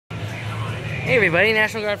Hey everybody,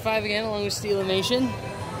 National Guard 5 again, along with SteloMation.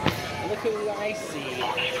 Look who I see.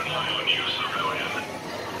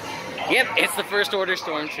 Yep, it's the First Order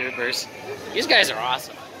Stormtroopers. These guys are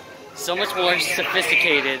awesome. So much more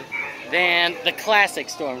sophisticated than the classic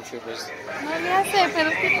Stormtroopers.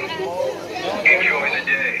 Enjoy the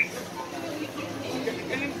day.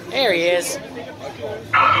 There he is.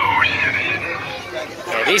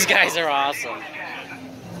 Yeah, these guys are awesome.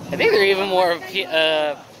 I think they're even more,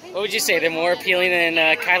 what would you say, they're more appealing than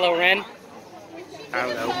Kylo Ren? I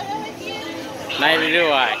don't know. Neither do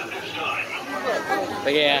I.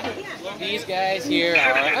 But yeah, these guys here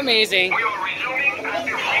are amazing.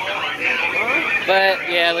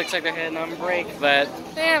 But yeah, it looks like they're heading on break. But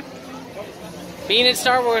yeah, being in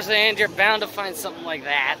Star Wars land, you're bound to find something like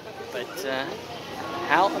that. But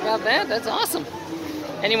how about that? That's awesome.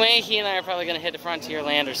 Anyway, he and I are probably going to hit the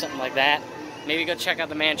Frontierland or something like that. Maybe go check out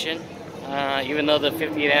the mansion, even though the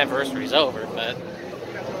 50th anniversary is over. But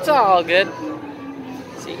it's all good.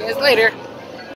 See you guys later.